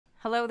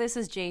Hello, this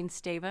is Jane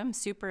Stavem,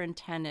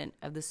 Superintendent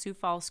of the Sioux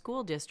Falls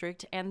School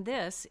District, and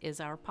this is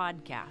our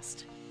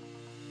podcast.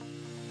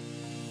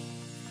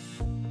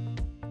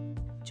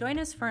 Join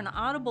us for an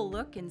audible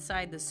look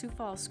inside the Sioux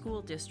Falls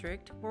School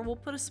District, where we'll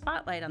put a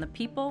spotlight on the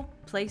people,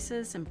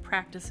 places, and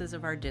practices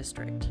of our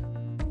district.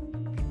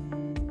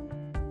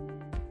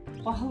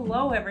 Well,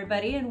 hello,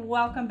 everybody, and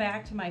welcome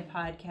back to my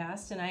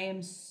podcast. And I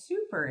am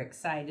super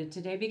excited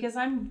today because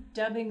I'm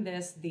dubbing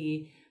this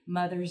the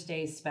Mother's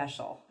Day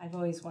special. I've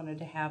always wanted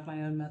to have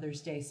my own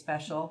Mother's Day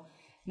special.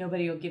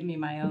 Nobody will give me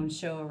my own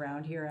show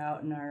around here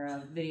out in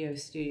our video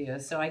studio.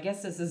 So I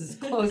guess this is as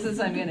close as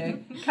I'm going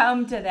to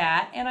come to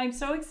that. And I'm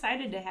so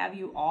excited to have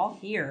you all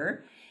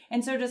here.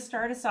 And so to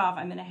start us off,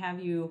 I'm going to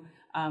have you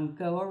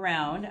go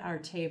around our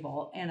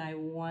table, and I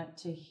want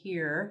to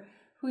hear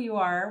who you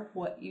are,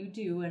 what you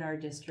do in our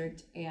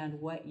district,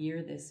 and what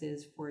year this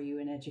is for you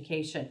in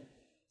education.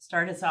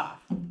 Start us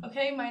off.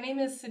 Okay, my name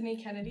is Sidney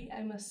Kennedy.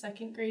 I'm a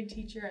second grade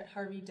teacher at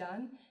Harvey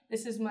Dunn.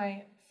 This is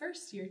my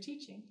first year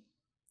teaching.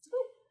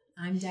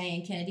 I'm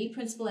Diane Kennedy,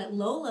 principal at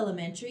Lowell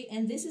Elementary,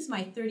 and this is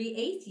my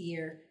 38th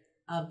year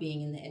of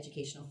being in the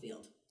educational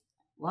field.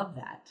 Love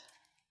that.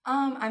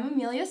 I'm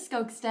Emilia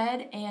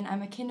Skogstad, and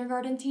I'm a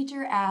kindergarten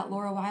teacher at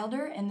Laura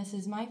Wilder, and this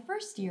is my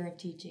first year of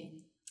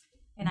teaching.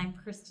 And I'm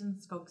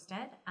Kristin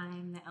Skogstad.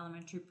 I'm the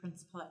elementary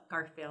principal at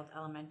Garfield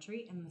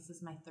Elementary, and this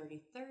is my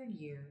 33rd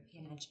year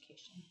in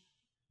education.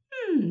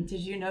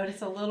 Did you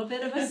notice a little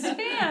bit of a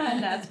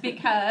span? That's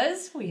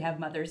because we have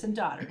mothers and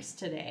daughters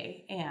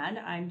today. And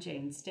I'm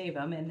Jane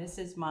Stavem, and this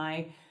is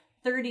my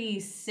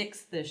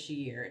 36th this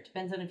year. It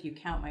depends on if you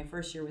count. My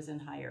first year was in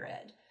higher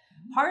ed.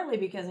 Partly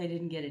because I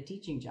didn't get a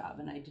teaching job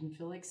and I didn't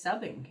feel like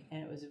subbing.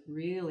 And it was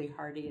really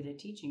hard to get a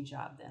teaching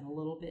job then. A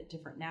little bit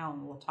different now,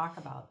 and we'll talk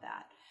about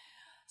that.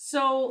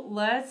 So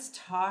let's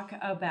talk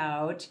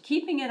about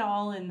keeping it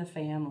all in the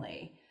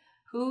family.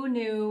 Who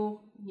knew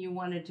you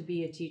wanted to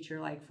be a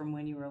teacher, like from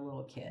when you were a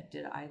little kid?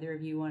 Did either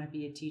of you want to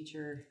be a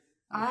teacher?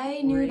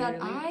 I knew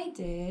that I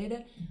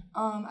did.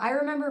 I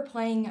remember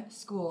playing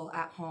school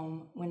at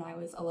home when I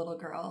was a little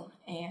girl,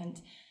 and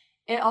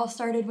it all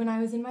started when I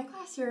was in my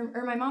classroom,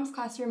 or my mom's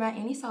classroom at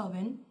Annie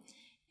Sullivan,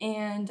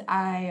 and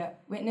I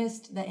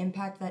witnessed the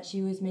impact that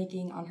she was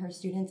making on her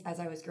students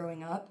as I was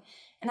growing up.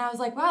 And I was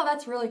like, wow,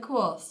 that's really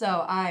cool.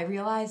 So I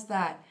realized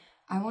that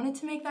I wanted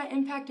to make that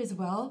impact as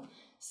well.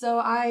 So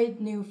I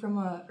knew from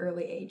an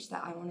early age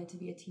that I wanted to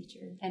be a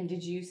teacher. And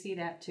did you see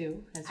that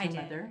too as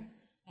your mother?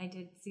 I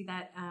did see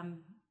that.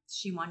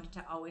 She wanted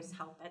to always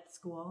help at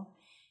school.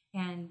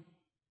 And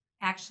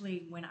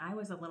actually, when I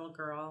was a little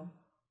girl,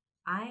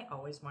 I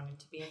always wanted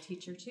to be a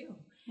teacher too.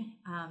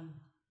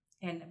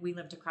 And we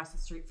lived across the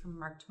street from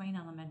Mark Twain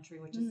Elementary,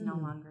 which is no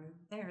longer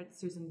there. It's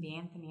Susan B.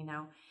 Anthony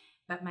now.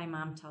 But my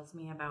mom tells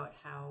me about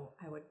how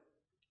I would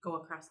go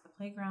across the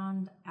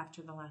playground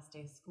after the last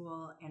day of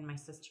school, and my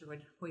sister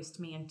would hoist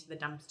me into the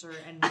dumpster,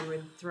 and we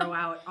would throw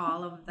out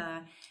all of the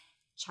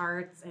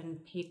charts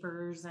and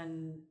papers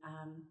and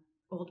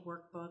old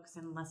workbooks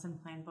and lesson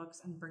plan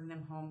books and bring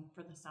them home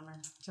for the summer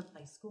to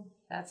play school.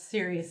 That's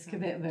serious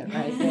commitment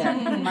right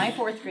there. My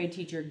fourth grade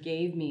teacher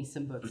gave me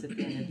some books at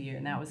the end of the year,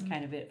 and that was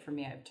kind of it for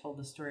me. I've told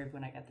the story of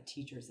when I got the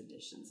teacher's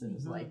editions. It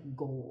was like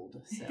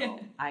gold, so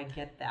I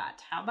get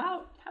that. How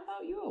about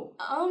you?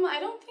 I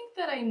don't think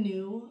that I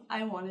knew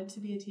I wanted to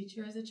be a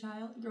teacher as a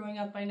child. Growing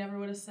up, I never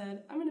would have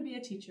said, I'm going to be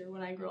a teacher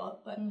when I grow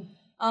up. But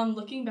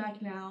looking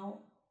back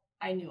now,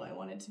 I knew I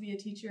wanted to be a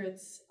teacher.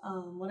 It's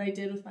what I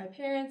did with my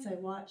parents. I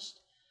watched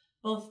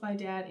both my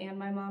dad and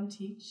my mom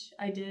teach.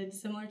 I did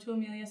similar to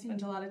Emilia,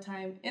 spent a lot of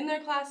time in their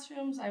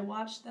classrooms. I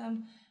watched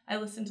them. I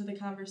listened to the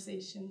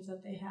conversations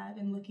that they had.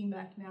 And looking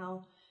back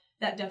now,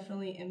 that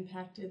definitely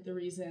impacted the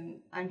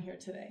reason I'm here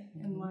today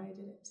and why I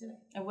did it today.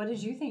 And what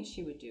did you think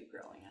she would do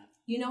growing up?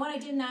 You know what? I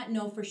did not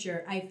know for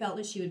sure. I felt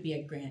that she would be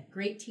a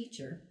great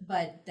teacher,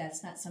 but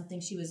that's not something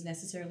she was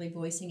necessarily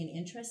voicing an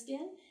interest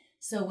in.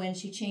 So when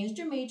she changed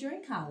her major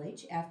in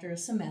college after a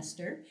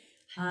semester,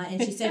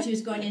 and she said she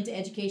was going into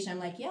education, I'm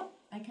like, yep,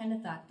 I kind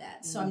of thought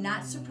that. So I'm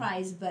not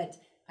surprised, but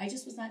I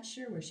just was not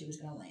sure where she was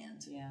going to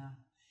land. Yeah.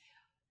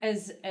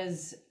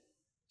 As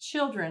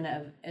children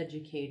of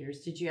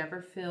educators, did you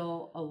ever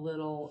feel a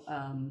little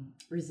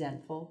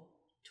resentful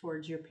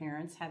towards your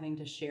parents having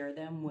to share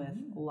them with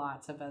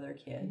lots of other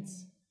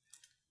kids?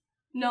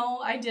 No,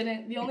 I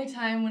didn't. The only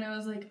time when I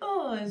was like,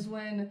 oh, is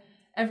when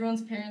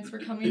everyone's parents were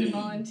coming to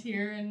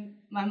volunteer and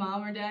my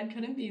mom or dad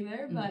couldn't be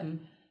there. But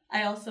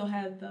I also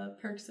had the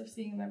perks of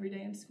seeing them every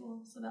day in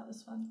school, so that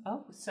was fun.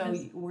 Oh, so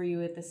were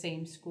you at the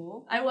same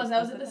school? I was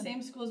at the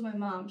same school as my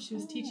mom. She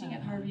was teaching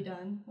at Harvey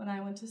Dunn when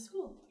I went to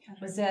school.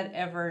 Was that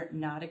ever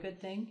not a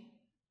good thing?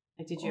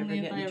 Like, did you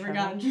Only ever get in trouble? if I ever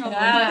got in trouble.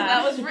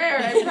 That was rare,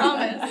 I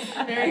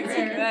promise. Very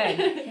rare.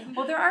 Good.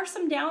 Well, there are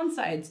some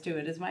downsides to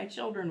it, as my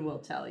children will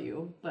tell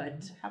you.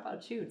 But how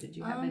about you? Did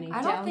you have any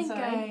downside? I don't think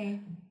I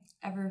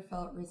ever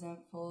felt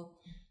resentful.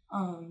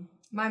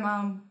 My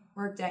mom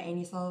worked at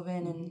Annie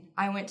Sullivan, and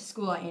I went to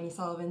school at Annie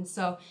Sullivan,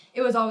 so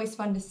it was always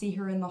fun to see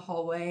her in the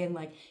hallway and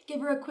like give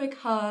her a quick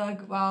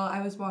hug while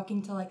I was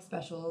walking to like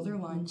specials or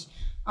lunch.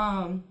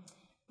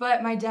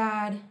 But my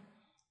dad,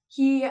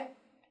 he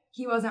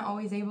wasn't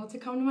always able to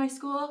come to my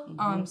school,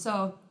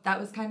 so that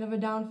was kind of a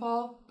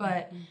downfall.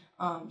 But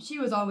she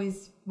was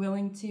always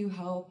willing to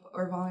help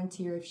or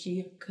volunteer if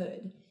she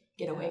could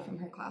get away from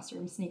her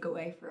classroom, sneak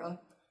away for a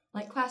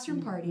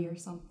classroom party or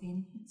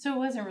something. So it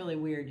wasn't really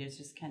weird. It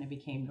just kind of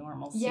became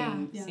normal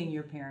seeing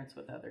your parents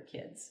with other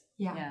kids.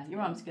 Yeah. Your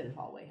mom's good at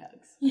hallway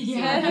hugs.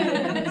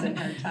 Yeah. It wasn't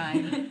her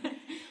time.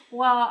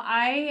 Well,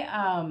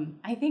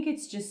 I think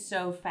it's just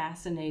so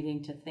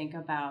fascinating to think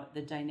about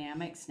the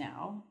dynamics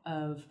now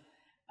of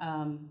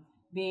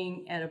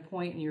being at a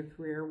point in your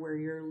career where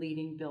you're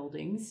leading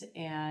buildings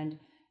and,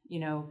 you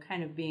know,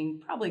 kind of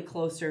being probably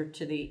closer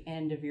to the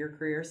end of your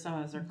career. Some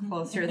of us are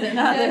closer than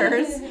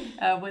others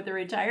with the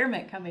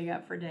retirement coming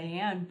up for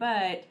Diane.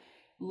 But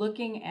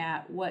looking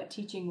at what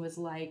teaching was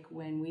like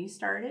when we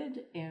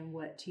started and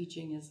what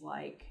teaching is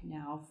like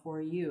now for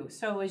you.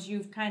 So as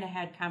you've kind of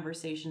had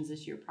conversations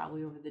this year,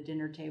 probably over the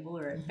dinner table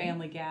or at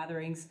family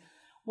gatherings,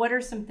 what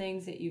are some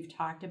things that you've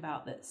talked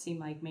about that seem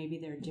like maybe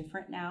they're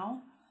different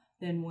now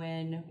than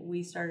when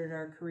we started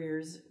our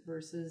careers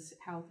versus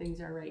how things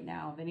are right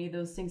now? Have any of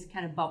those things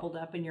kind of bubbled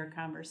up in your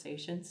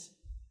conversations?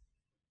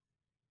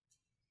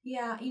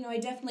 Yeah, you know, I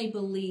definitely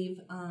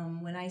believe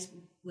when I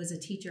was a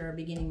teacher or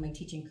beginning my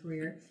teaching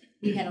career,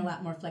 we had a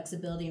lot more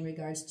flexibility in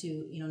regards to,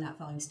 you know, not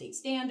following state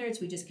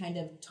standards. We just kind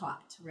of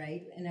taught,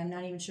 right? And I'm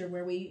not even sure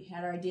where we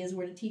had our ideas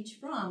where to teach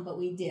from, but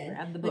we did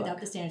without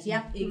the standards.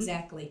 Yeah,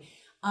 exactly.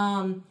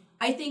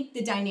 I think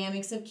the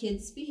dynamics of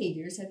kids'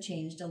 behaviors have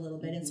changed a little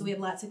bit. And so we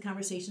have lots of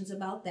conversations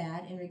about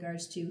that in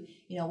regards to,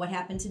 you know, what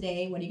happened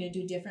today, what are you going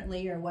to do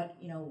differently, or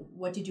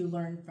what did you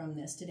learn from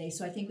this today?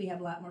 So I think we have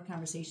a lot more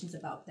conversations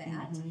about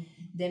that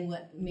than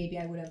what maybe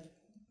I would have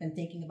been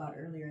thinking about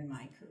earlier in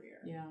my career.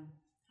 Yeah.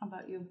 How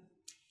about you?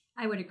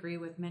 I would agree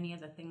with many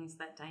of the things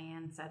that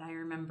Diane said. I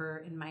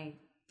remember in my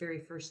very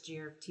first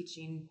year of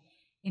teaching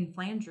in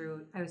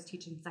Flandreau, I was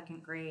teaching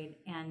second grade,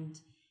 and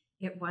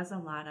it was a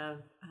lot of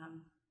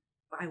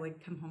I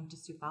would come home to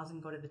Sioux Falls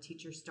and go to the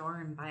teacher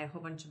store and buy a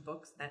whole bunch of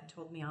books that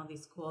told me all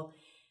these cool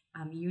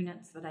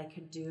units that I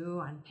could do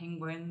on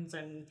penguins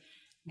and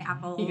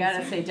apples. You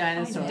gotta say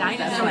dinosaurs.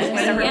 Dinosaurs.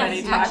 What everybody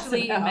Yes, talks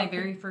actually, about. in my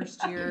very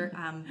first year,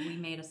 we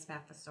made a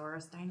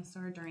Spaphosaurus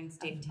dinosaur during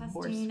state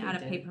testing out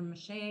of paper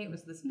mache. It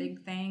was this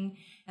big thing,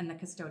 and the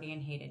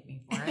custodian hated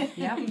me for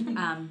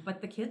it.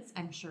 But the kids,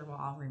 I'm sure, will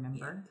all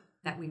remember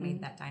that we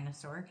made that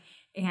dinosaur.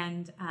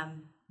 And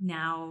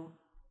now,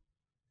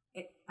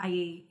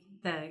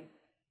 the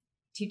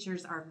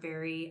teachers are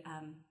very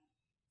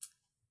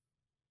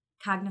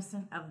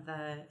cognizant of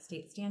the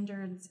state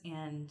standards,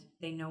 and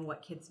they know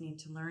what kids need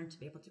to learn to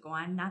be able to go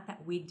on. Not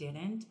that we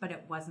didn't, but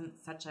it wasn't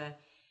such a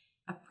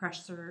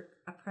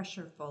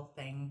pressureful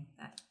thing.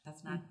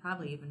 That's not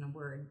probably even a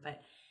word,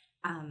 but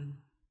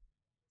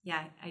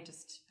I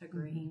just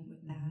agree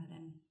with that.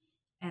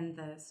 And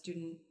the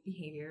student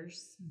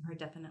behaviors are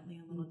definitely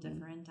a little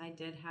different. I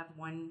did have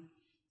one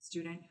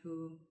student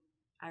who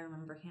I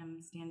remember him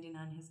standing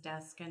on his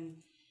desk and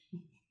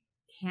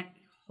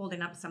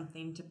holding up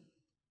something to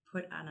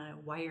put on a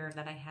wire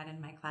that I had in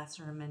my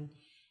classroom, and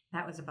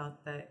that was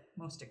about the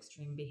most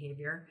extreme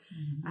behavior.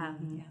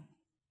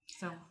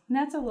 So and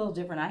that's a little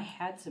different. I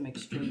had some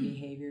extreme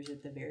behaviors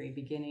at the very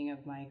beginning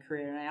of my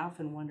career, and I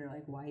often wonder,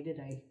 like, why did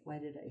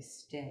I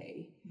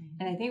stay?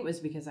 And I think it was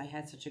because I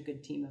had such a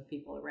good team of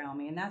people around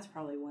me, and that's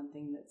probably one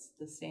thing that's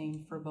the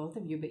same for both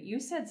of you. But you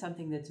said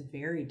something that's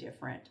very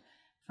different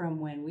from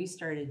when we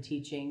started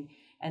teaching,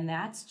 and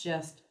that's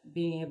just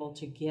being able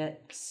to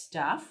get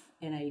stuff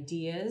and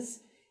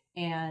ideas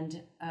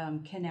and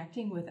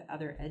connecting with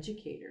other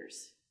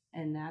educators.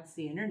 And that's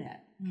the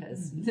internet,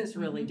 because this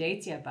really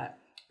dates you, but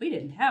we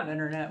didn't have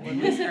internet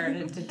when we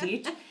started to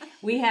teach.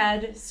 We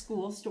had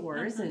school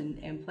stores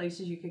and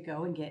places you could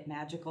go and get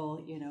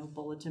magical,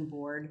 bulletin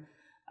board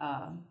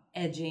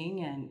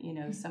edging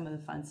and, some of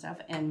the fun stuff.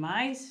 And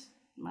my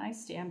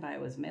standby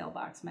was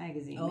Mailbox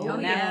Magazine. Thing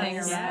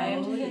arrived.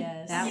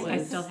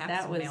 I still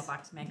have some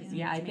Mailbox Magazine.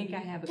 Yeah, I think I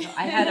have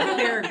I had a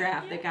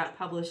paragraph that got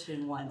published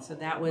in one, so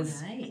that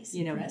was nice.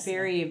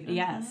 Very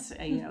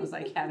it was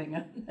like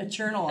having a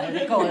journal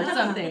article or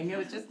something. It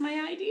was just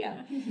my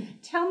idea.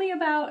 Tell me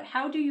about,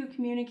 how do you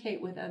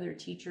communicate with other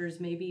teachers,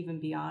 maybe even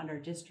beyond our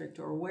district,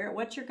 or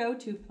what's your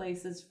go-to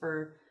places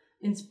for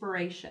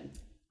inspiration?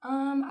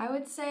 I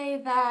would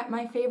say that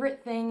my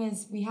favorite thing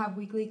is we have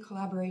weekly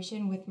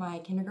collaboration with my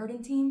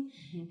kindergarten team,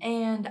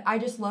 and I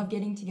just love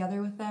getting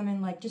together with them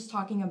and just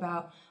talking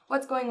about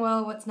what's going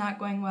well, what's not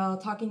going well,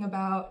 talking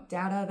about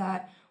data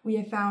that we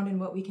have found and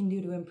what we can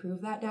do to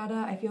improve that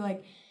data. I feel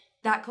like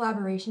that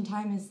collaboration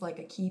time is a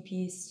key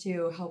piece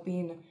to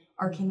helping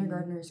our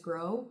kindergartners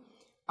grow.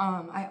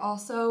 I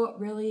also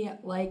really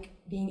like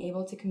being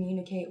able to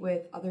communicate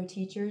with other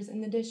teachers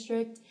in the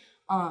district.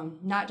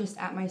 Not just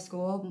at my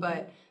school,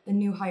 but the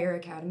new hire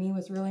academy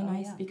was really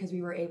nice because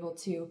we were able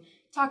to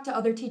talk to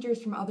other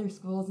teachers from other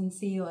schools and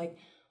see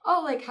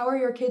how are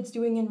your kids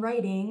doing in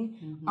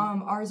writing?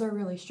 Ours are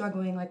really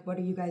struggling. What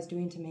are you guys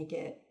doing to make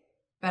it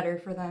better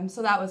for them?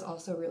 So that was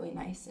also really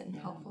nice and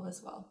helpful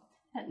as well.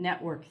 That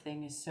network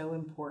thing is so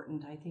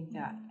important. I think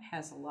that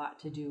has a lot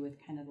to do with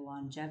kind of the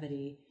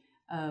longevity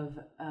of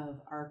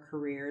our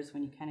careers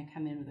when you kind of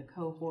come in with a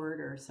cohort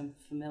or some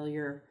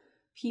familiar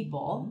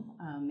people.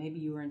 Maybe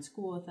you were in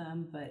school with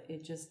them, but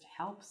it just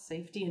helps.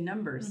 Safety in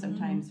numbers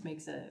sometimes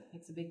makes a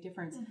big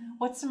difference.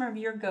 What's some of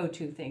your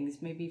go-to things,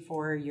 maybe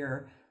for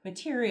your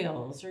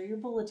materials or your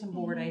bulletin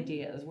board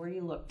ideas? Where do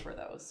you look for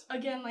those?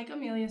 Again, like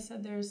Emilia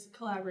said, there's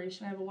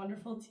collaboration. I have a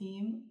wonderful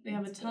team. They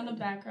have a ton of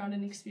background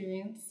and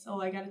experience,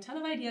 so I got a ton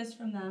of ideas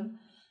from them.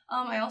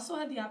 I also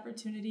had the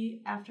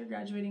opportunity after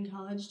graduating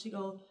college to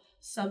go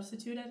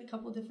substitute at a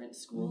couple different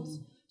schools.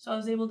 So I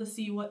was able to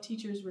see what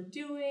teachers were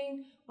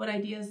doing, what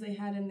ideas they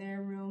had in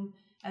their room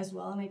as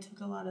well, and I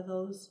took a lot of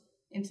those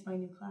into my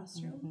new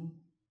classroom.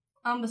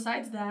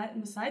 Besides that,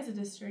 and besides the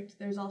district,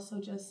 there's also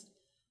just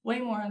way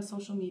more on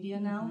social media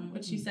now,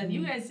 which you said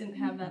you guys didn't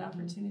have that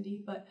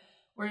opportunity, but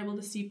we're able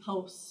to see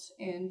posts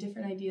and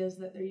different ideas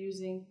that they're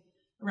using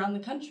around the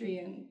country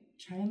and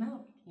try them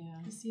out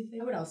to see if they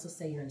I would also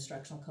say your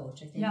instructional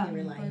coach. I think they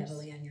rely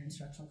heavily on your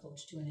instructional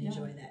coach too, and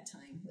enjoy that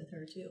time with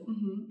her too.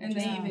 And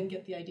they even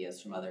get the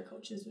ideas from other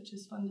coaches, which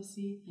is fun to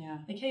see.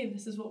 Like, hey,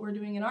 this is what we're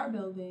doing in our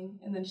building,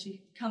 and then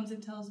she comes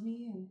and tells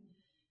me, and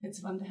it's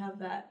fun to have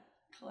that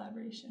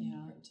collaboration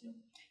part too.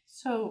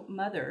 So,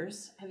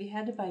 mothers, have you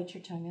had to bite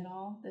your tongue at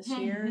all this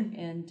year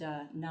and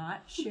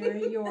not share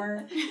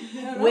your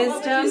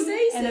wisdom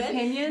and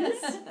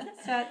opinions?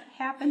 Has that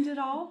happened at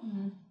all?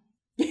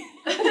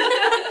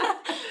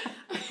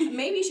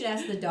 Maybe you should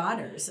ask the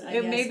daughters. I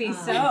guess. Maybe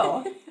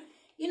so.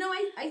 You know,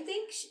 I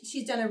think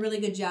she's done a really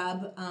good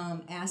job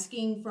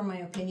asking for my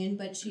opinion,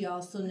 but she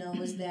also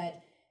knows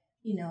that,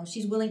 you know,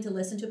 she's willing to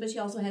listen to it, but she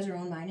also has her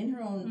own mind and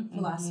her own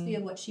philosophy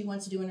of what she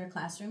wants to do in her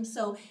classroom.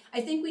 So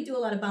I think we do a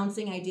lot of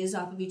bouncing ideas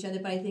off of each other,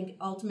 but I think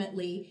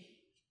ultimately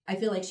I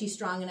feel like she's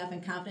strong enough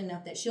and confident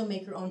enough that she'll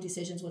make her own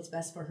decisions what's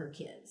best for her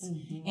kids.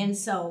 And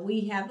so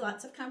we have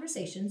lots of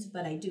conversations,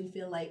 but I do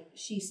feel like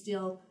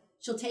she'll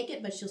take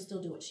it, but she'll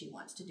still do what she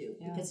wants to do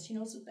because she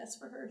knows what's best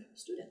for her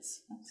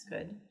students. That's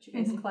good. Did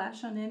you guys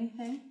clash on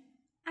anything?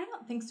 I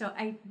don't think so.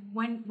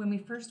 When we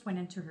first went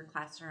into her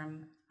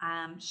classroom,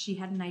 she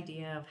had an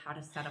idea of how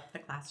to set up the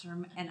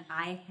classroom, and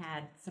I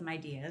had some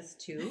ideas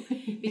too,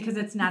 because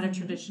it's not a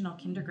traditional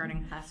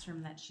kindergarten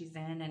classroom that she's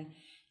in. And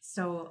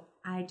so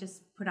I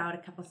just put out a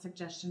couple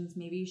suggestions.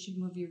 Maybe you should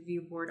move your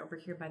view board over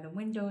here by the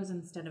windows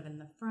instead of in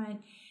the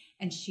front.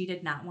 And she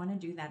did not want to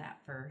do that at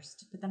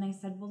first. But then I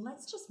said, well,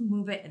 let's just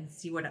move it and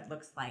see what it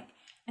looks like.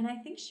 And I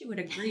think she would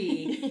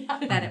agree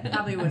that it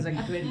probably was a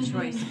good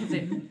choice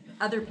because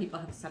other people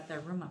have set their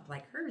room up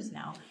like hers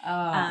now.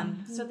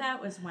 So that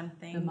was one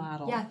thing. The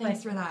model. Yeah,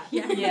 thanks for that.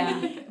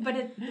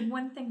 But the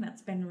one thing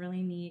that's been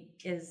really neat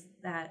is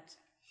that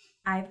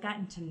I've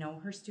gotten to know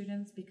her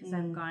students because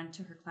I've gone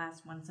to her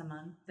class once a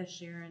month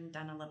this year and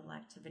done a little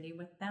activity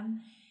with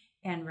them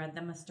and read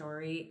them a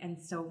story.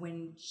 And so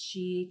when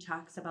she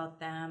talks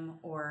about them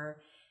or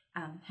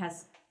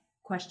has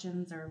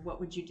questions or what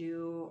would you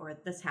do or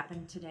this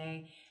happened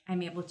today,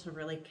 I'm able to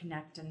really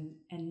connect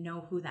and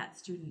know who that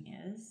student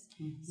is.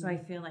 So I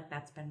feel like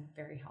that's been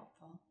very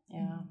helpful.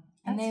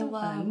 And they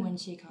love when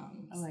she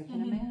comes. Oh, I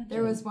can imagine.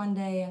 There was one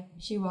day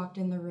she walked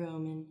in the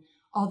room and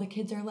all the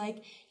kids are like,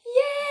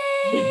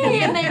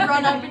 yay! And they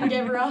run up and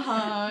give her a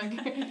hug.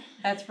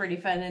 That's pretty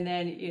fun. And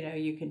then, you know,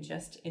 you can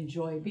just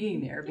enjoy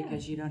being there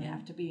because you don't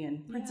have to be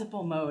in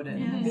principal mode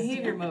and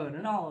behavior mode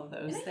and all of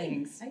those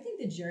things. I think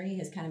the journey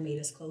has kind of made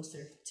us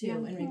closer,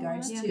 too, in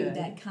regards to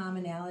that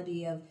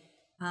commonality of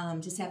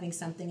just having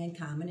something in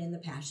common and the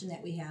passion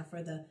that we have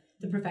for the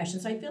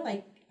profession. So I feel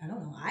like,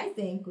 I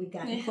think we've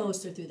gotten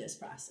closer through this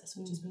process,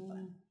 which has been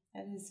fun.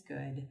 That is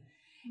good.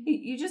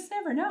 You just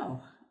never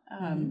know.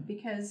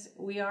 Because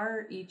we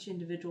are each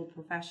individual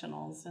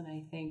professionals, and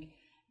I think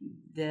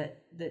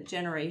that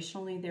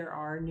generationally there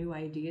are new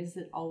ideas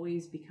that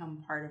always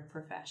become part of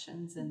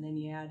professions, and then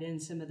you add in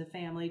some of the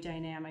family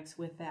dynamics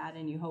with that,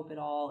 and you hope it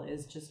all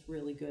is just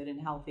really good and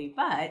healthy.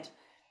 But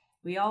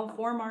we all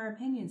form our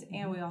opinions,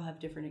 and we all have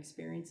different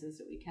experiences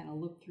that we kind of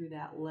look through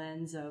that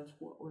lens of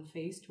what we're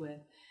faced with.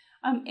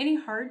 Any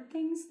hard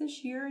things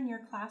this year in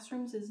your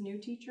classrooms as new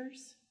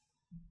teachers?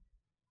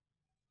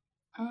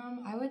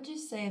 I would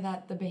just say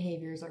that the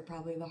behaviors are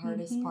probably the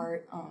hardest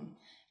part.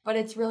 But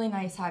it's really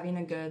nice having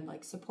a good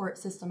support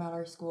system at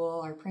our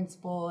school. Our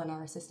principal and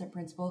our assistant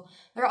principal,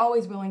 they're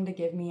always willing to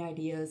give me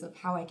ideas of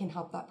how I can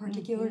help that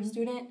particular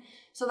student.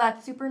 So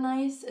that's super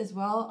nice as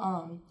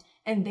well.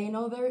 And they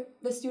know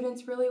the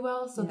students really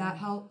well, so that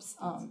helps.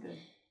 That's good.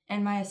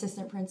 And my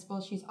assistant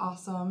principal, she's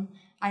awesome.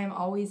 I am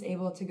always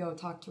able to go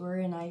talk to her,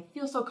 and I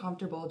feel so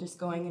comfortable just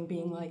going and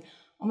being like,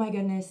 oh my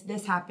goodness,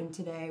 this happened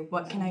today.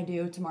 What can I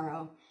do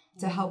tomorrow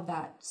to help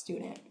that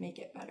student make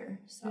it better?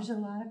 So there's a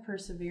lot of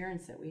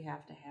perseverance that we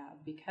have to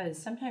have,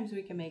 because sometimes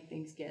we can make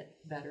things get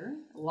better,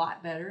 a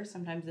lot better.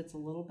 Sometimes it's a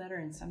little better,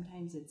 and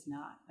sometimes it's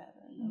not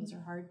better. And those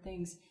are hard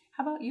things.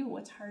 How about you?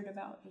 What's hard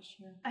about this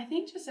year? I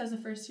think just as a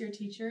first-year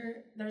teacher,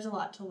 there's a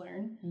lot to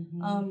learn.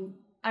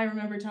 I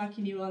remember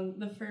talking to you on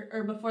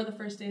before the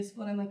first day of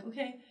school, and I'm like,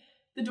 okay,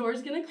 the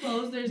door's going to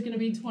close. There's going to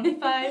be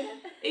 25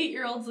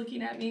 8-year-olds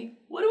looking at me.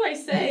 What do I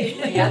say?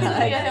 Like, that's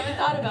something I haven't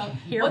thought about.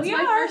 What's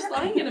my first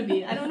line going to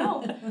be? I don't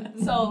know.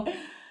 So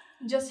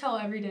just how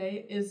every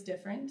day is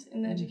different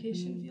in the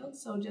education field.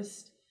 So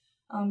just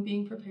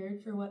being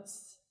prepared for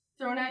what's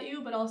thrown at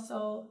you, but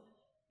also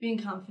being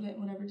confident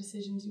in whatever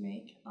decisions you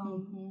make.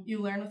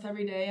 You learn with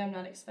every day. I'm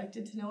not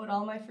expected to know it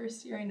all my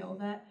first year. I know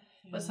that.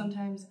 But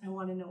sometimes I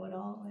want to know it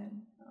all.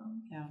 And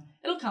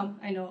it'll come.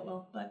 I know it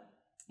will. But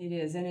it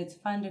is. And it's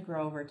fun to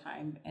grow over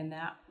time. And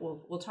that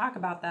we'll talk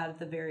about that at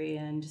the very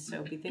end.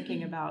 So be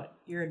thinking about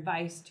your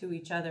advice to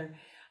each other.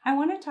 I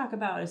want to talk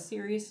about a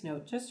serious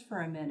note just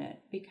for a minute,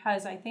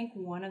 because I think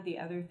one of the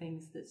other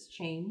things that's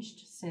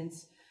changed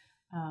since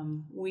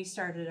we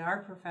started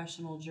our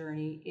professional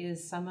journey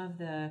is some of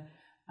the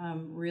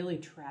really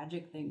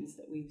tragic things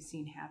that we've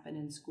seen happen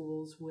in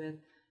schools with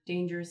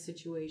dangerous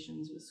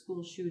situations, with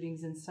school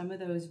shootings, and some of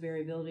those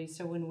variabilities.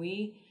 So when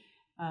we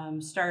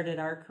started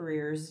our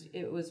careers,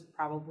 it was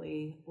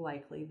probably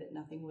likely that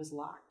nothing was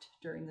locked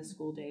during the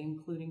school day,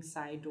 including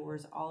side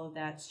doors. All of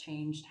that's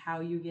changed. How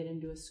you get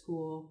into a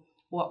school,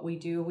 what we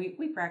do.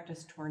 We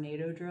practice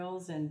tornado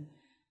drills and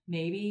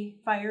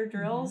maybe fire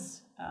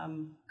drills a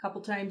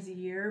couple times a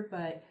year,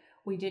 but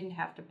we didn't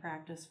have to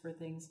practice for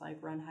things like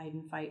run, hide,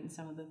 and fight and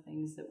some of the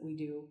things that we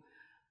do.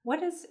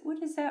 What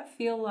does that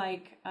feel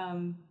like,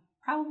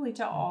 probably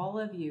to all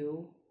of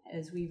you,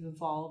 as we've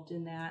evolved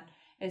in that?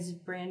 As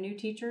brand new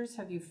teachers,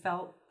 have you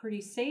felt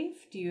pretty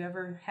safe? Do you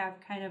ever have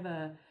kind of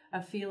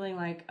a feeling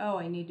like, oh,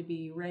 I need to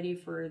be ready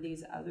for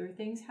these other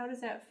things? How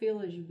does that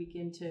feel as you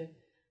begin to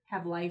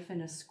have life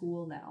in a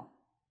school now?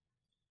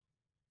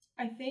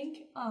 I think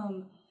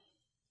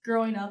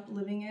growing up,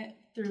 living it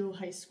through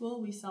high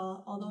school, we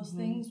saw all those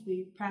things.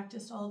 We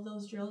practiced all of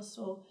those drills,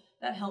 so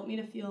that helped me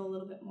to feel a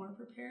little bit more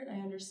prepared. I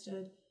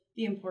understood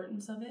the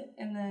importance of it,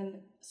 and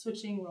then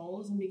switching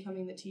roles and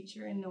becoming the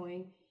teacher and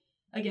knowing,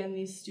 again,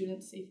 these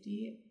students'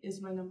 safety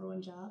is my number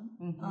one job,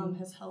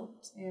 has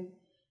helped, and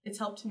it's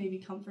helped to maybe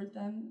comfort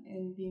them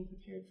in being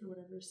prepared for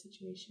whatever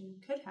situation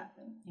could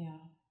happen. Yeah,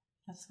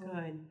 that's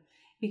good.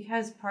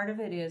 Because part of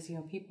it is,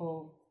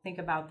 people think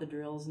about the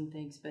drills and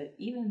things, but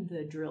even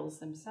the drills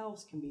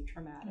themselves can be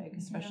traumatic,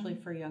 especially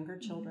for younger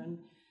children.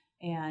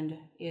 And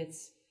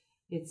it's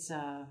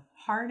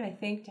hard, I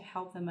think, to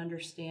help them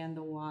understand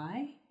the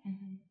why,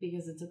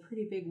 because it's a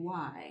pretty big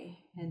why,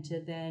 and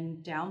to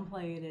then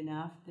downplay it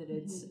enough that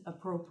it's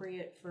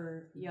appropriate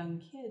for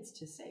young kids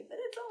to say, but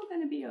it's all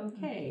going to be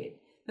okay.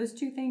 Those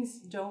two things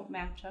don't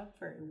match up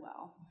very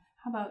well.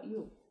 How about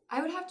you?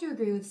 I would have to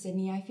agree with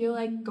Sidney. I feel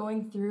like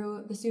going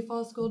through the Sioux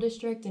Falls School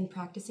District and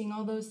practicing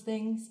all those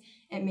things,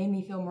 it made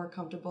me feel more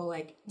comfortable,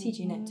 like,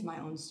 teaching it to my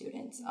own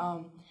students.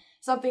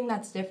 Something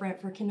that's different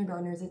for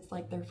kindergartners, it's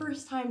like their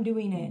first time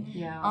doing it.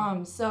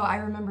 Yeah. So I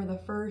remember the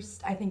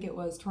first, I think it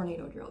was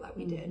tornado drill that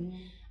we did.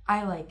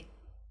 I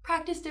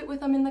practiced it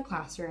with them in the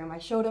classroom. I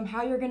showed them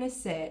how you're going to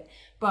sit.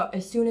 But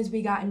as soon as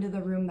we got into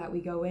the room that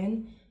we go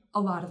in, a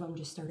lot of them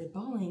just started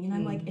bawling. And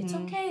I'm like, it's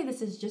okay.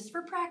 This is just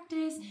for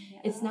practice.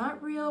 It's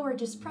not real. We're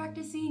just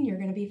practicing. You're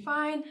going to be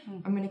fine.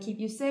 I'm going to keep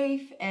you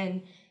safe.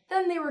 And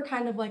then they were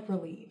kind of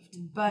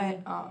relieved.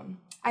 But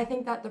I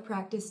think that the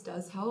practice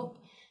does help.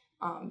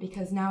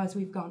 Because now as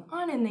we've gone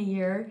on in the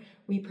year,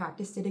 we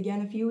practiced it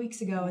again a few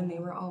weeks ago, and they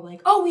were all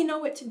like, oh, we know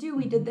what to do.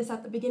 We did this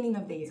at the beginning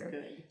of the year.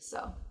 Good.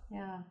 So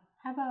yeah.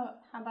 How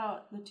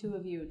about the two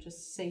of you?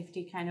 Just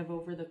safety kind of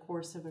over the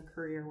course of a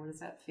career. What does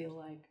that feel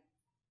like?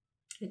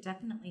 It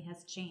definitely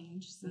has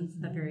changed since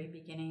the very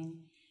beginning.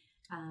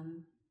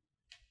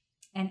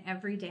 And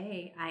every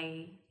day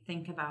I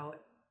think about,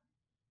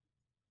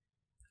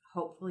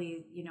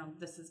 hopefully,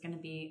 this is going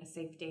to be a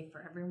safe day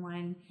for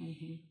everyone.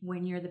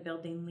 When you're the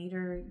building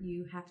leader,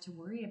 you have to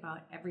worry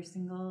about every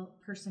single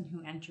person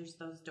who enters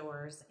those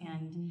doors.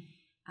 And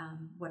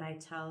what I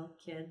tell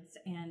kids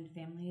and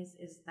families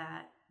is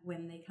that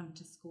when they come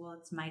to school,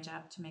 it's my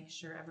job to make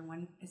sure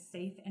everyone is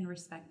safe and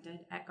respected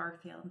at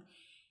Garfield.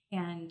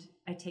 And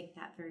I take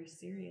that very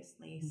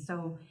seriously.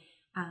 So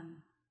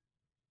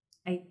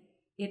it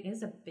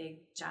is a big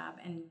job.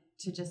 And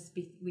to just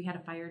we had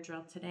a fire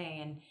drill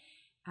today, and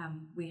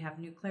we have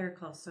new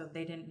clericals, so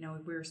they didn't know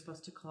we were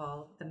supposed to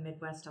call the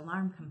Midwest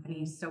Alarm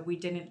Company. So we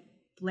didn't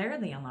blare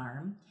the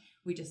alarm.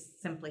 We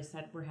just simply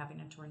said, we're having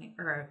a tornado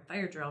or a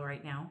fire drill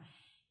right now.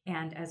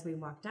 And as we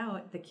walked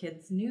out, the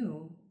kids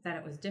knew that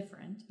it was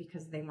different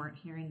because they weren't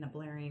hearing the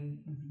blaring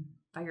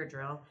fire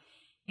drill.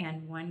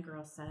 And one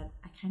girl said,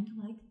 I kind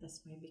of like it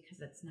this way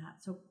because it's not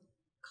so,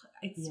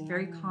 it's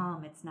very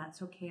calm. It's not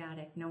so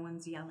chaotic. No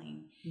one's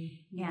yelling.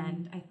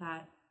 And I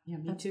thought,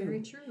 that's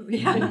very true.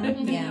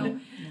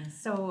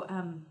 So,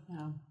 I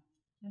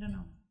don't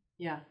know.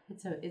 Yeah,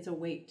 it's a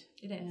weight.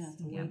 It is. Yeah,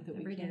 it's a weight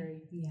that we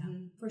carry.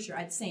 For sure.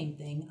 It's the same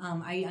thing.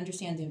 I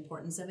understand the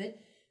importance of it,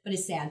 but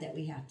it's sad that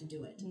we have to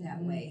do it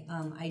that way.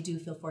 I do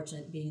feel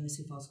fortunate being in the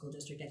Sioux Falls School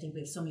District. I think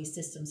we have so many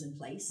systems in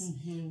place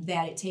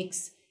that it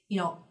takes,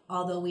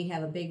 although we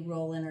have a big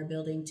role in our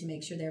building to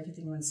make sure that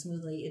everything runs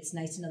smoothly, it's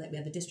nice to know that we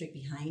have a district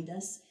behind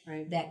us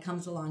that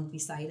comes along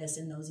beside us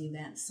in those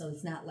events. So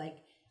it's not like,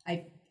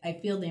 I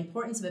feel the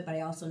importance of it, but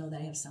I also know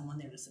that I have someone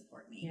there to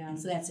support me. Yeah. And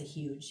so that's a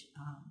huge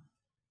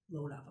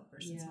load off a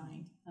person's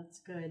mind. That's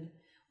good.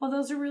 Well,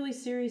 those are really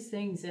serious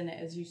things. And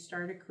as you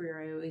start a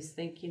career, I always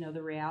think,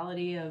 the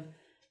reality of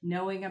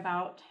knowing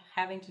about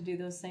having to do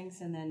those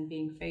things and then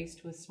being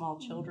faced with small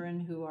children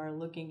who are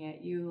looking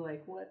at you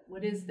like,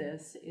 what is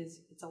this?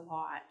 It's a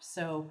lot.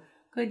 So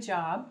good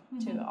job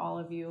to all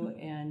of you.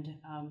 And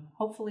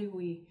hopefully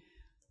we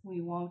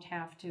won't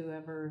have to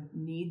ever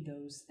need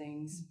those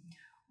things.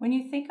 When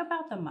you think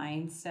about the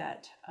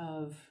mindset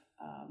of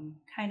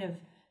kind of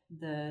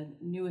the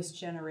newest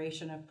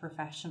generation of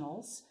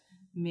professionals,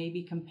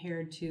 maybe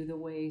compared to the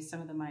way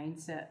some of the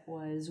mindset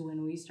was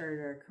when we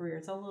started our career,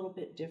 it's a little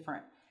bit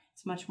different.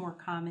 It's much more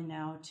common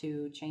now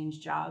to change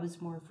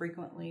jobs more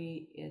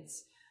frequently.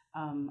 It's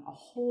a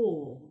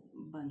whole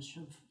bunch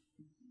of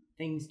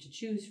things to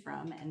choose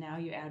from, and now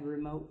you add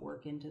remote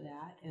work into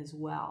that as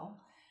well.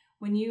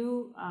 When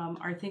you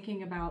are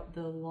thinking about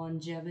the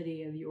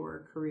longevity of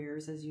your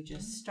careers as you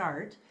just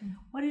start,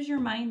 what is your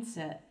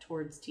mindset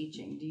towards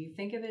teaching? Do you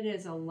think of it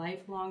as a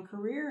lifelong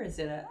career? Is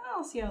it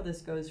I'll see how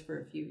this goes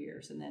for a few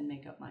years and then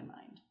make up my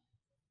mind?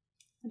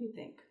 What do you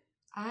think?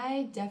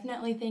 I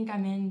definitely think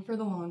I'm in for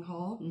the long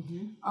haul.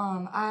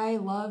 I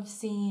love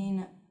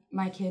seeing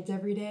my kids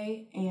every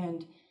day,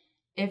 and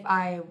if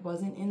I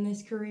wasn't in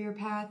this career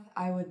path,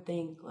 I would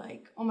think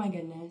like, oh my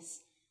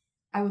goodness,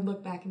 I would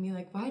look back and be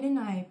like, why didn't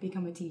I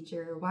become a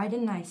teacher? Why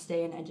didn't I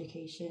stay in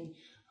education?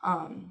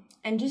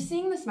 And just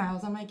seeing the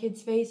smiles on my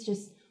kids' face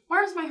just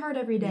warms my heart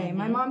every day.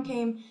 My mom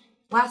came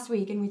last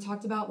week and we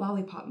talked about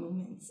lollipop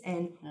moments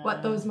and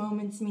what those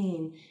moments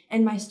mean.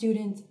 And my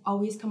students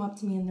always come up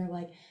to me and they're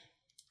like,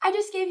 I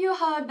just gave you a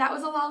hug. That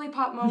was a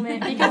lollipop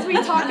moment, because we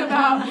talk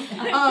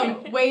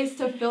about ways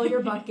to fill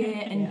your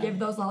bucket and give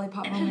those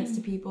lollipop moments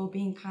to people,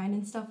 being kind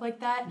and stuff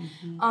like that.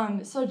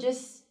 So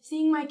just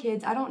seeing my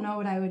kids, I don't know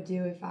what I would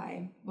do if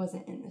I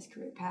wasn't in this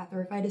career path,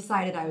 or if I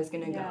decided I was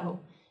going to go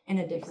in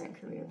a different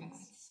career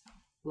path.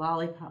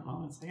 Lollipop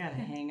moments. I gotta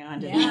hang on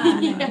to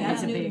that.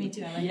 That's new to me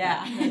too. I like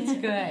that. That's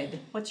good.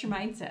 What's your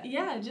mindset?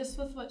 Yeah, just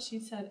with what she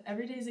said,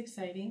 every day is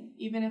exciting.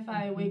 Even if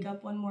I wake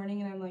up one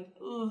morning and I'm like,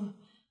 ugh,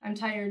 I'm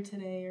tired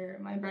today, or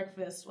my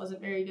breakfast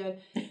wasn't very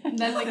good. And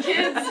then the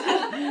kids,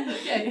 then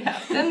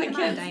the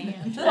kids,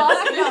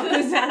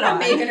 I'm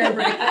making her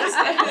breakfast.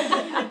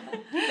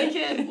 The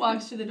kid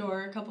walks through the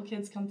door, a couple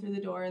kids come through the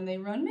door, and they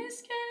run,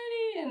 Miss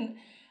Kennedy, and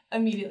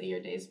immediately your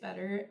day's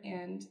better.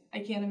 And I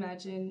can't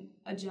imagine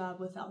a job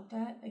without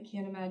that. I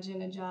can't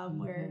imagine a job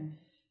where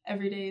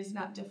every day is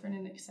not different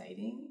and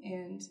exciting.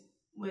 And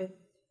with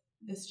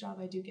this job,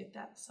 I do get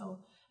that.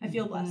 So I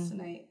feel blessed,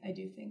 and I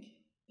do think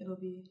it'll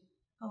be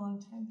a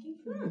long time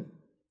for me.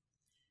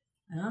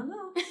 I don't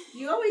know.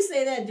 You always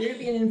say that you're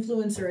being an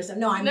influencer or something.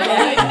 No, I'm No,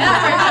 kidding.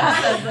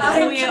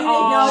 I'm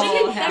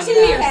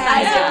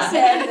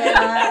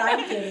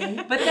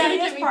kidding. But that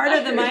is part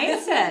of the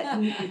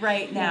mindset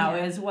right now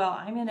is, well,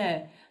 I'm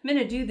gonna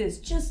do this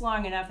just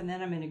long enough, and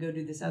then I'm gonna go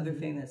do this other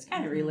thing that's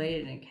kind of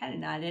related and kind of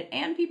not it.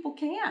 And people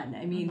can.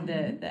 I mean,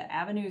 the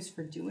avenues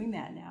for doing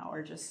that now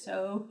are just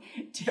so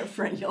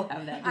different. You'll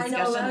have that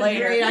discussion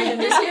later. Great. I can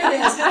just hear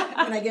this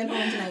when I get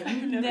home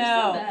tonight.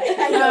 No,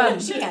 I know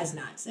she has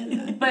not said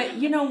that.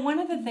 But one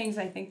of the things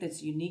I think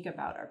that's unique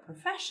about our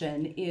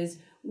profession is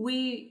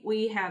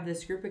we have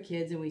this group of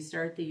kids, and we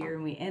start the year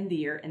and we end the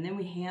year, and then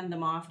we hand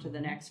them off to the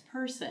next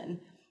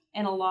person.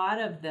 And a lot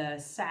of the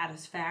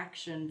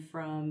satisfaction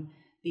from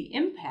the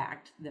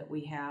impact that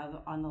we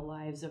have on the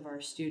lives of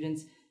our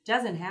students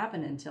doesn't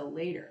happen until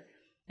later.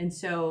 And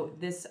so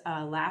this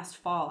last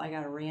fall, I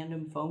got a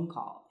random phone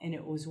call, and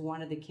it was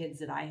one of the kids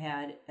that I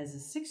had as a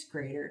sixth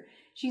grader.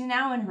 She's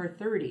now in her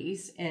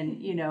 30s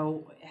and,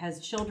 has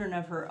children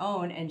of her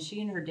own, and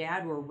she and her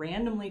dad were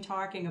randomly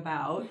talking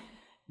about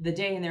the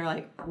day, and they're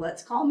like,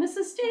 let's call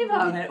Mrs.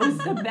 Stavem. It was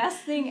the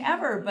best thing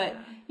ever. But,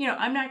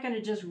 I'm not going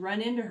to just run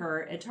into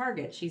her at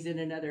Target. She's in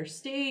another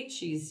state.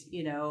 She's,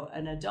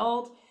 an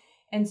adult.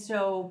 And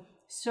so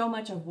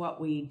much of what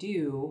we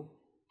do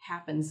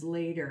happens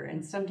later,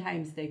 and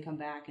sometimes they come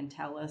back and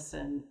tell us,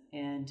 and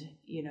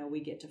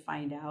we get to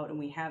find out, and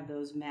we have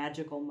those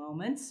magical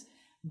moments.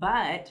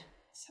 But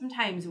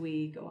sometimes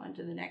we go on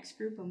to the next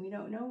group and we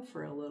don't know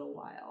for a little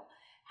while.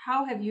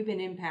 How have you been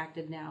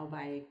impacted now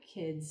by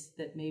kids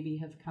that maybe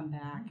have come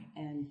back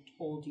and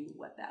told you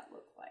what that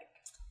looked like?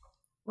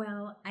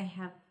 Well, I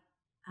have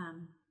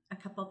a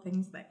couple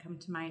things that come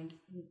to mind.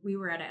 We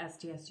were at a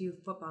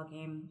SDSU football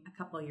game a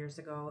couple years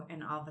ago,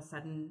 and all of a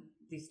sudden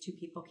these two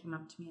people came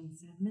up to me and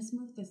said, Miss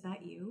Muth, is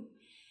that you?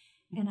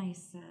 And I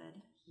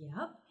said,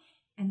 yep.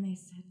 And they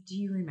said, do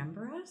you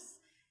remember us?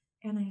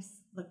 And I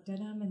looked at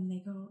them and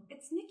they go,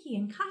 it's Nikki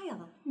and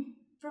Kyle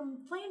from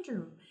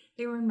Flandreau.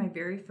 They were in my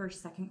very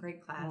first second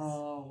grade class.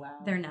 Oh, wow.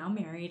 They're now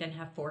married and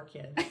have 4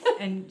 kids.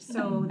 And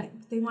so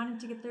they wanted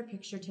to get their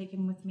picture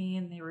taken with me,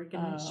 and they were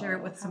going to share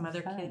it with some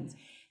other kids.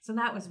 So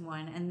that was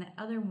one. And the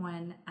other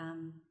one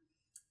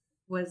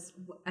was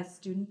a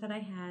student that I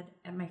had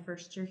at my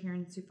first year here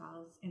in Sioux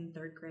Falls in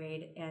 3rd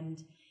grade. And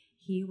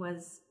he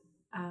was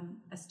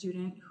a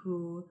student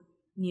who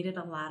needed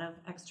a lot of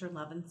extra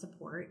love and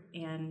support,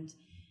 and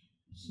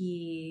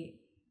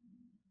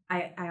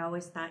I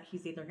always thought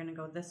he's either going to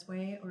go this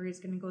way or he's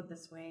going to go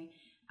this way.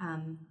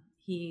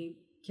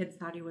 Kids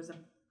thought he was a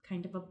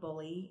kind of a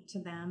bully to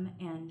them,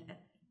 and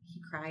he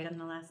cried on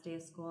the last day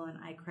of school, and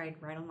I cried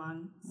right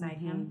alongside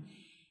him.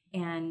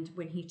 And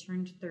when he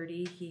turned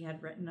 30, he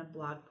had written a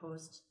blog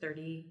post,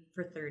 30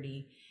 for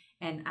 30,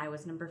 and I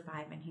was number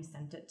 5, and he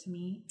sent it to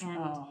me. And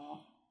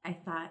I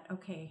thought,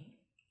 okay,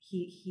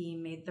 he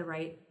made the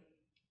right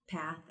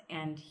path,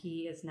 and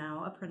he is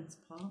now a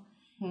principal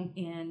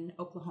in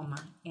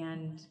Oklahoma,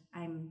 and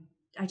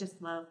I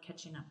just love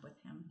catching up with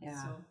him.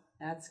 Yeah, so,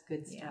 that's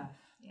good stuff.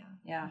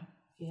 Yeah.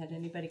 You had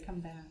anybody come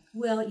back?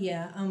 Well,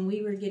 yeah,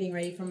 we were getting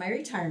ready for my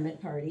retirement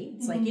party.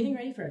 It's like getting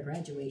ready for a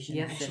graduation,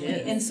 actually.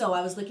 It is. And so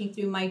I was looking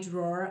through my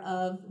drawer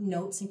of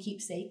notes and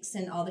keepsakes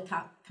and all the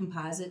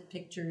composite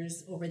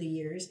pictures over the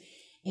years.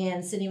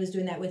 And Sidney was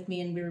doing that with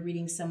me, and we were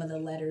reading some of the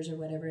letters or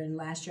whatever. And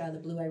last year out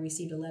of the blue, I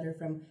received a letter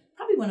from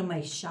probably one of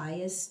my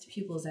shyest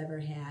pupils I ever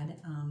had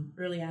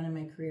early on in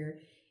my career.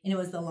 And it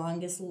was the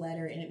longest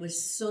letter, and it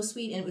was so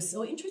sweet. And it was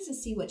so interesting to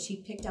see what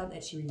she picked out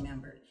that she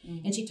remembered.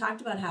 And she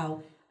talked about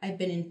how I've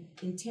been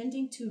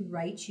intending to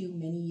write you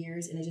many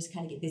years, and I just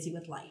kind of get busy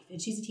with life. And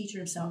she's a teacher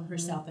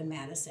herself in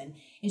Madison.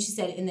 And she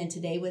said, and then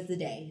today was the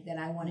day that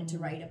I wanted to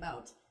write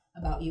about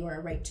you,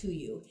 or write to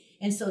you.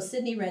 And so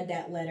Sidney read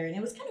that letter, and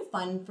it was kind of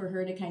fun for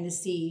her to kind of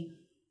see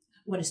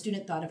what a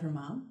student thought of her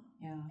mom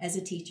as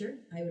a teacher.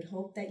 I would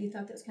hope that you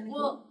thought that was kind of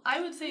cool. Well, I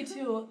would say,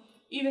 too,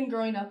 even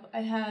growing up,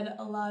 I had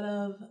a lot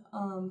of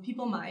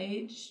people my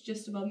age,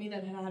 just above me,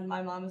 that had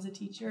my mom as a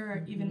teacher,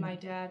 or even my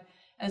dad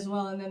as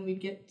well. And then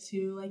we'd get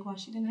to like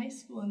Washington High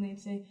School, and they'd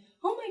say,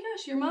 "Oh my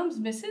gosh, your mom's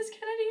Mrs.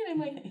 Kennedy?" And I'm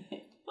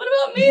like, "What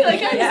about me?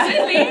 Like, I'm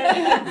Sidney."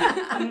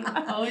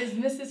 I'm always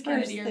Mrs.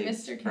 Kennedy or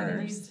Mr.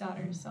 Kennedy's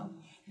daughter. So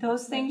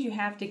those things you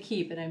have to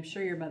keep, and I'm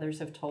sure your mothers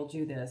have told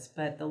you this,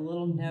 but the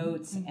little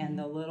notes and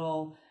the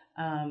little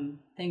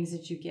things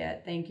that you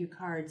get, thank you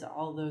cards,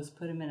 all those,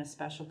 put them in a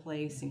special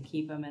place and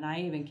keep them. And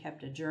I even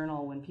kept a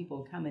journal when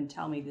people come and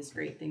tell me this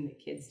great thing that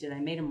kids did. I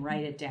made them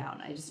write it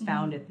down. I just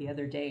found it the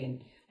other day,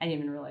 and I didn't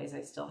even realize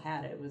I still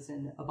had it. It was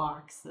in a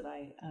box that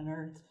I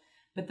unearthed.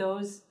 But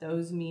those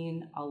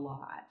mean a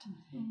lot.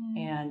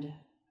 And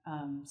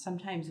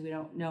sometimes we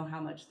don't know how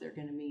much they're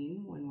going to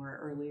mean when we're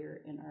earlier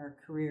in our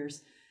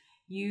careers.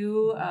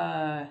 You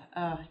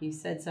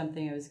said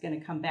something, I was going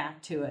to come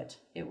back to it.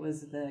 It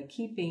was the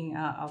keeping,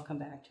 I'll come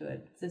back to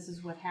it. This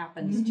is what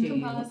happens to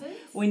you.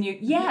 When you,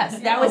 yes,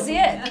 that was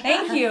it.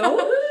 Thank you.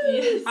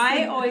 Yes.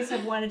 I always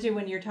have wanted to,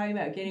 when you're talking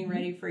about getting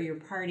ready for your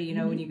party, you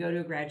know, when you go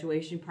to a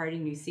graduation party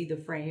and you see the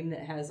frame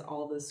that has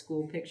all the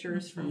school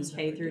pictures from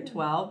K through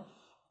 12,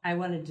 I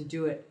wanted to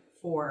do it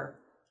for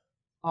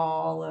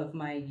all of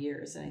my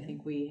years. And I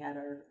think we had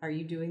are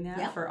you doing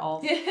that for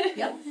all?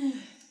 Yep.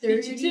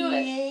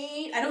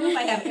 38. I don't know if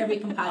I have every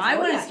composite. I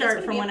want to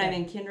start from when I'm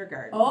in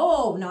kindergarten.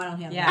 Oh, no, I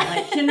don't have that.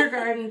 Like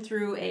kindergarten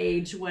through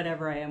age,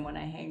 whatever I am when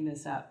I hang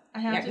this up. I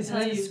have to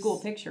tell you, it's a school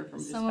picture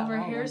from some of her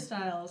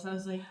hairstyles. I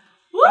was like,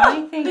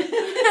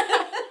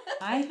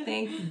 I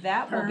think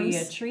that will be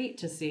a treat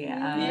to see.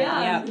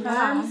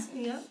 Perms.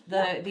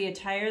 The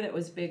attire that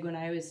was big when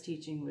I was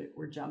teaching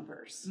were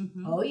jumpers.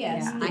 Oh,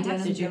 yes. Yeah. I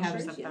have Did you have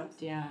jumpers some of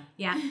those? Yeah.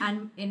 Yeah,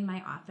 and in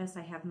my office,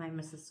 I have my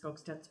Mrs.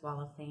 Skogstad's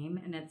Wall of Fame,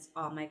 and it's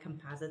all my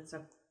composites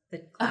of the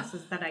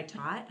classes that I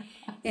taught.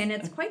 And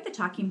it's quite the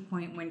talking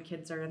point when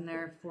kids are in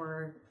there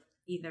for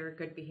either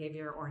good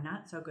behavior or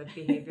not so good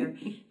behavior.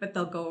 But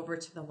they'll go over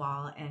to the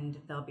wall, and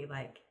they'll be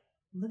like,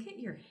 "Look at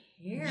your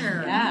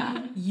hair.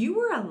 Yeah. You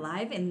were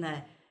alive in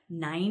the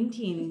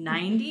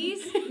 1990s?"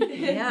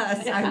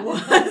 Yes, I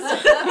was.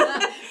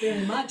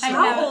 Very much.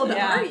 How old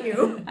are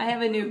you? I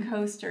have a new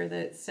coaster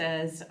that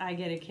says, "I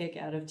get a kick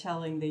out of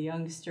telling the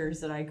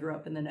youngsters that I grew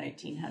up in the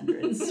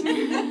 1900s.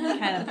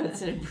 Kind of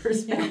puts it in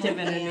perspective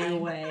in a new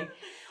way.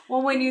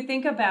 Well, when you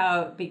think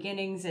about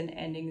beginnings and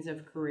endings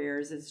of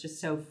careers, it's just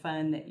so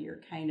fun that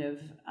you're kind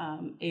of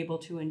able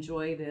to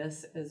enjoy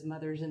this as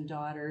mothers and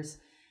daughters.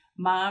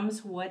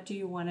 Moms, what do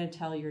you want to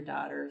tell your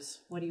daughters?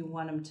 What do you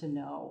want them to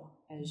know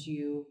as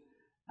you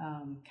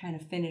kind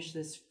of finish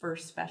this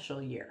first special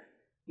year?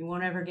 You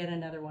won't ever get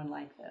another one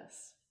like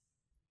this.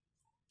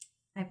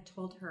 I've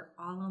told her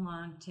all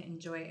along to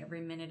enjoy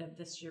every minute of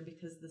this year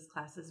because this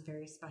class is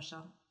very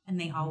special, and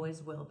they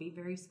always will be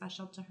very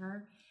special to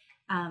her.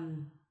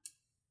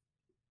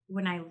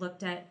 When I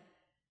looked at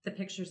the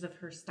pictures of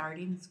her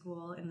starting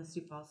school in the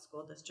Sioux Falls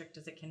School District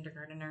as a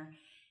kindergartner,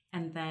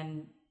 and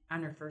then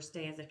on her first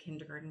day as a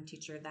kindergarten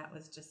teacher,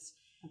 that's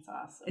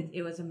awesome.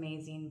 It was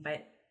amazing.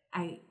 But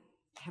I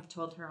have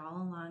told her all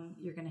along,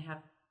 you're going to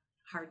have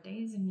hard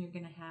days, and you're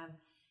going to have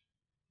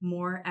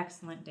more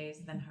excellent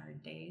days than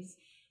hard days.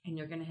 And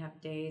you're going to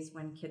have days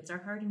when kids are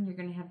hard, and you're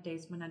going to have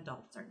days when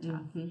adults are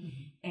tough.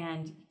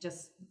 And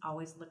just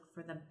always look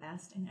for the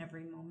best in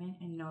every moment,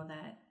 and know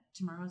that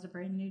tomorrow is a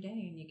brand new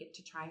day, and you get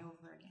to try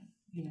over again.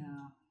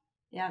 Yeah.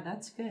 Yeah,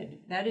 that's good.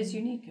 That is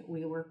unique.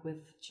 We work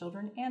with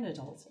children and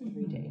adults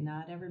every day.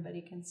 Not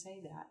everybody can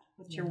say that.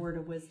 What's your word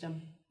of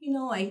wisdom? You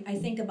know, I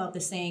think about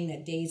the saying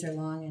that days are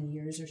long and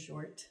years are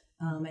short.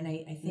 And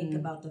I think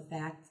about the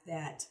fact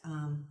that,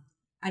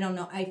 I don't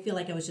know, I feel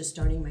like I was just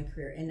starting my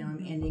career and now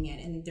I'm ending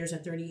it. And there's a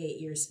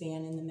 38-year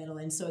span in the middle.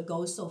 And so it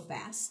goes so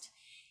fast.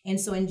 And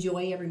so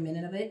enjoy every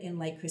minute of it. And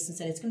like Kristin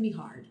said, it's going to be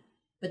hard.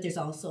 But there's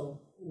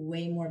also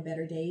way more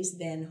better days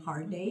than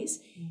hard days.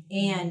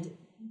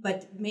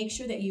 But make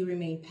sure that you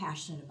remain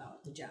passionate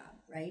about the job,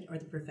 right? Or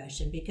the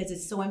profession, because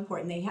it's so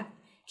important.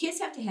 Kids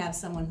have to have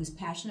someone who's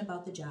passionate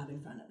about the job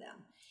in front of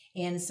them.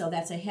 And so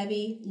that's a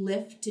heavy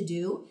lift to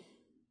do.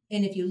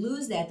 And if you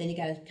lose that, then you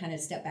got to kind of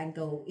step back and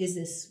go, is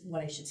this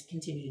what I should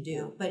continue to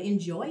do? But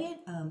enjoy it.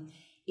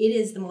 It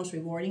is the most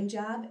rewarding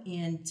job,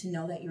 and to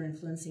know that you're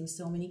influencing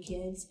so many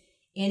kids.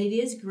 And it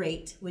is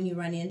great when you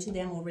run into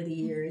them over the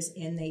years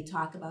and they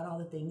talk about all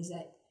the things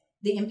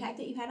the impact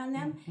that you've had on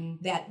them.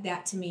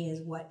 That to me is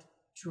what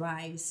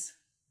drives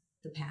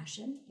the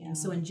passion. And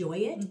so enjoy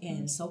it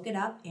and soak it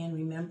up and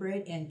remember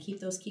it and keep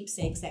those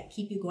keepsakes that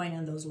keep you going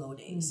on those low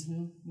days.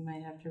 You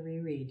might have to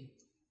reread.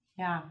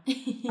 Yeah.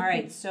 All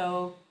right.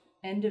 So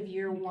end of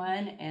year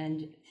one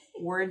and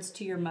words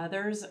to your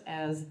mothers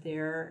as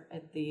they're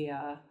at the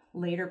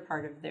later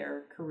part of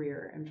their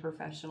career and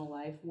professional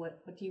life.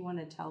 What do you want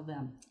to tell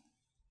them?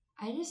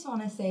 I just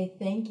want to say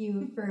thank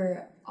you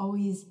for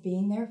always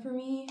being there for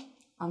me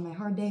on my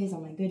hard days,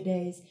 on my good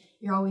days.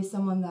 You're always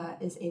someone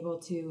that is able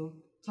to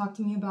talk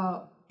to me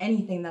about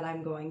anything that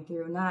I'm going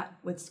through, not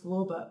with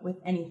school, but with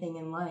anything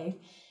in life.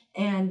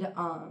 And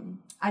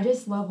I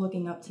just love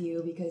looking up to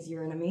you because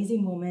you're an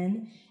amazing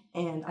woman,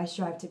 and I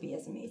strive to be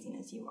as amazing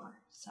as you are.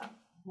 So.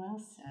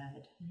 Well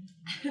said.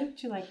 What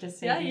would you like to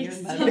say Yeah, to you your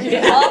still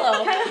mother?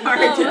 follow.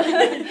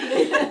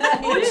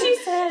 What she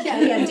said.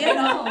 Yeah,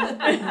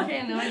 ditto.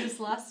 Okay, no, I just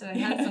lost it. I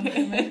had something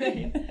in my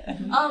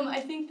brain. I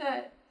think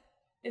that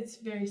it's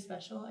very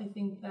special. I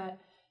think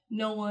that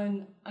no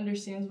one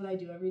understands what I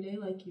do every day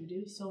like you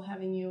do. So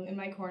having you in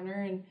my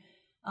corner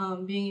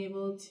and being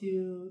able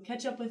to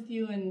catch up with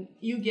you, and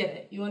you get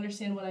it. You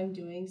understand what I'm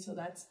doing, so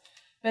that's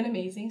been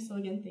amazing. So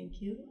again,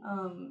 thank you.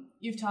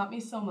 You've taught me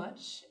so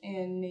much,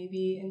 and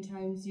maybe in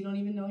times you don't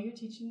even know you're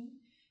teaching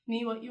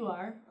me what you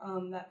are.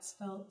 That's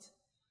felt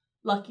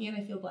lucky, and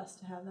I feel blessed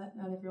to have that.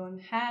 Not everyone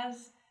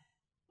has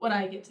what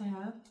I get to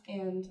have,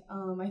 and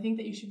I think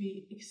that you should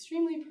be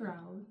extremely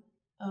proud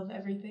of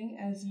everything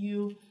as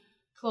you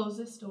close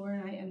this door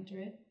and I enter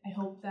it. I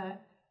hope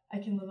that I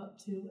can live up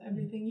to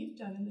everything you've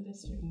done in the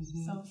district.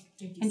 So,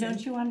 And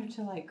don't you want her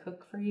to like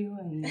cook for you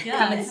and Yeah.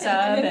 come and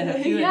sub and a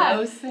few of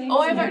those things? Oh,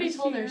 I've already next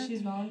told her year?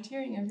 she's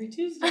volunteering every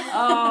Tuesday.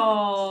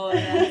 Oh,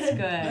 that's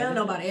good. I don't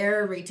know about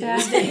every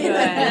That's Tuesday. good.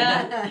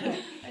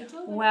 I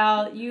told her.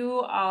 Well, you,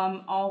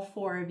 all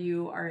four of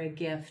you are a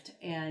gift,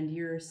 and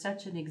you're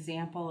such an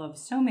example of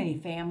so many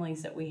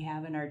families that we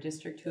have in our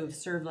district who have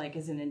served like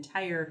as an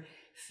entire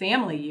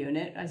family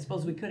unit. I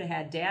suppose we could have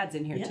had dads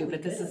in here Yeah, too, we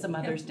but this could. is a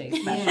Mother's Day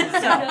special,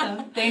 Yeah.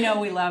 so they know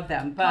we love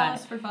them. But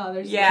Pause for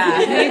Father's Day.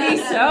 yeah, maybe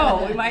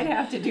so. We might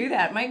have to do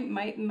that.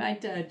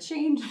 Might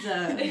change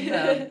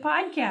the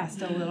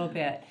podcast a little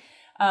bit.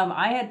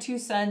 I had two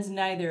sons.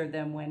 Neither of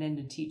them went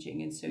into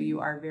teaching, and so you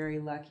are very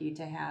lucky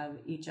to have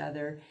each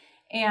other.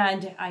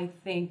 And I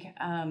think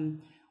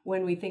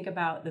when we think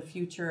about the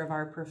future of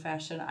our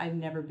profession, I've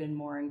never been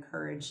more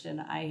encouraged. And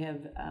I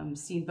have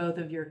seen both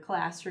of your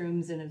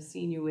classrooms and have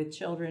seen you with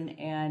children,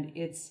 and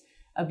it's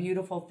a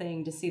beautiful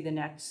thing to see the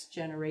next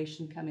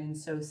generation come in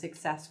so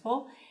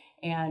successful.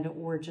 And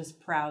we're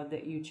just proud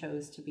that you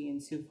chose to be in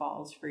Sioux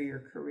Falls for your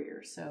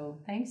career. So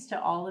thanks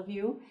to all of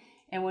you.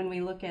 And when we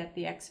look at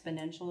the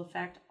exponential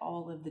effect,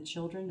 all of the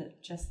children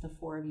that just the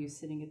four of you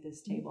sitting at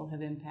this table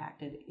have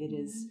impacted, it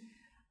is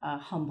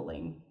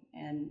humbling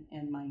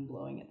and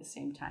mind-blowing at the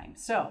same time.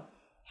 So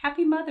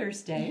happy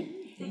Mother's Day,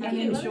 and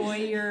enjoy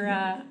your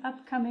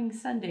upcoming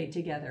Sunday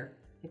together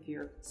if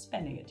you're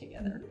spending it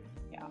together.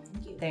 Yeah,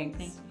 thanks.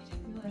 Thanks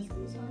It's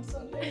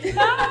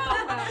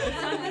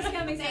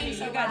coming Sunday.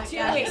 You got 2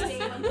 weeks.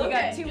 You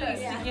got 2 weeks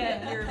to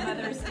get your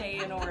Mother's Day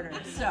in order.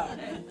 So,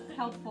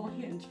 helpful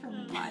hint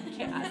from the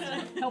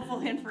podcast. Helpful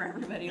hint for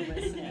everybody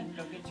listening.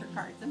 Go get your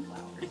cards and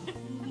flowers.